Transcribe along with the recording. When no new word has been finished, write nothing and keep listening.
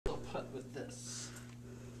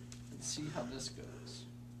Let's see how this goes.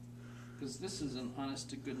 Because this is an honest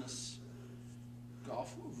to goodness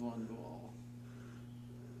golf one ball.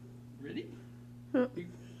 Ready? Yep. You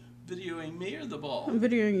videoing me or the ball? I'm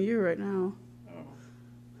videoing you right now.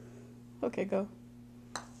 Oh. Okay, go.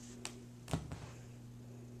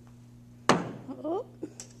 Oh.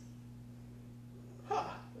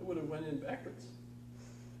 Ha! It would have went in backwards.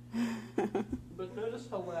 But notice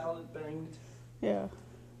how loud it banged. Yeah.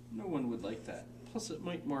 No one would like that. Plus it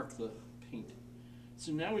might mark the paint.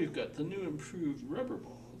 So now we've got the new improved rubber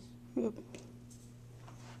balls. Yep.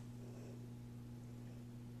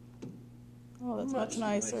 Oh, that's much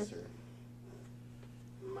nicer.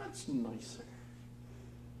 Much nicer.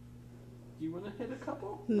 Do you want to hit a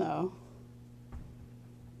couple? No.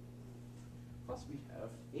 Plus we have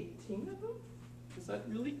 18 of them? Is that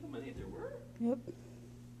really how many there were? Yep.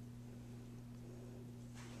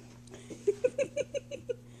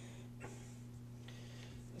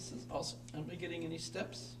 This is awesome. Am I getting any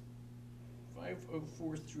steps?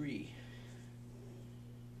 5043.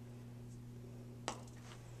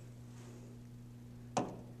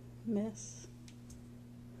 Miss.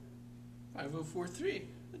 5043.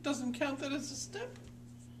 It doesn't count that as a step.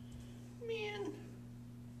 Man.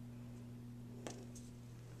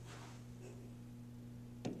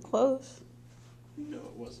 Close. No,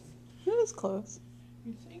 it wasn't. It was close.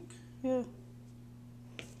 You think? Yeah.